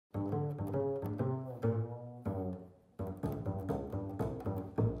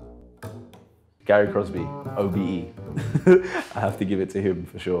Gary Crosby, OBE. I have to give it to him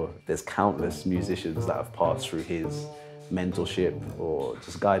for sure. There's countless musicians that have passed through his mentorship or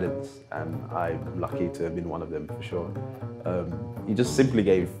just guidance, and I'm lucky to have been one of them for sure. He just simply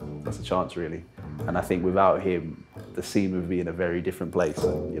gave us a chance, really. And I think without him, the scene would be in a very different place.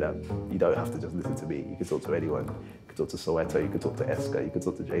 And, you don't have to just listen to me. You can talk to anyone. You can talk to Soweto, you can talk to Eska, you can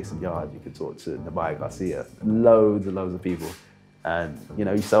talk to Jason Yard, you can talk to Nabaya Garcia, loads and loads of people. And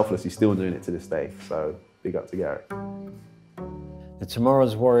he's selfless, he's still doing it to this day. So big up to Gary. The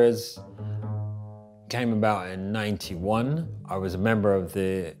Tomorrow's Warriors came about in '91. I was a member of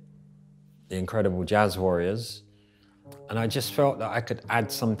the incredible Jazz Warriors, and I just felt that I could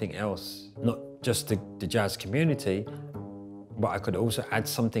add something else, not just the jazz community, but I could also add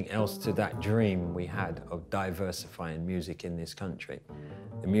something else to that dream we had of diversifying music in this country.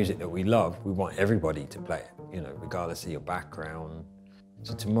 The music that we love, we want everybody to play it, regardless of your background.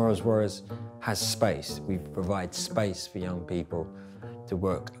 So Tomorrow's Warriors has space. We provide space for young people to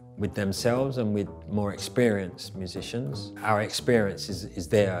work with themselves and with more experienced musicians. Our experience is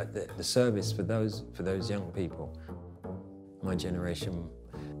there at the service for those young people. My generation,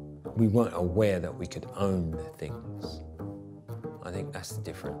 we weren't aware that we could own things. I think that's the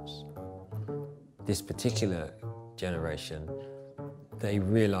difference. This particular generation, they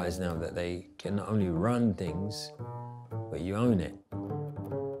realize now that they can not only run things, but you own it.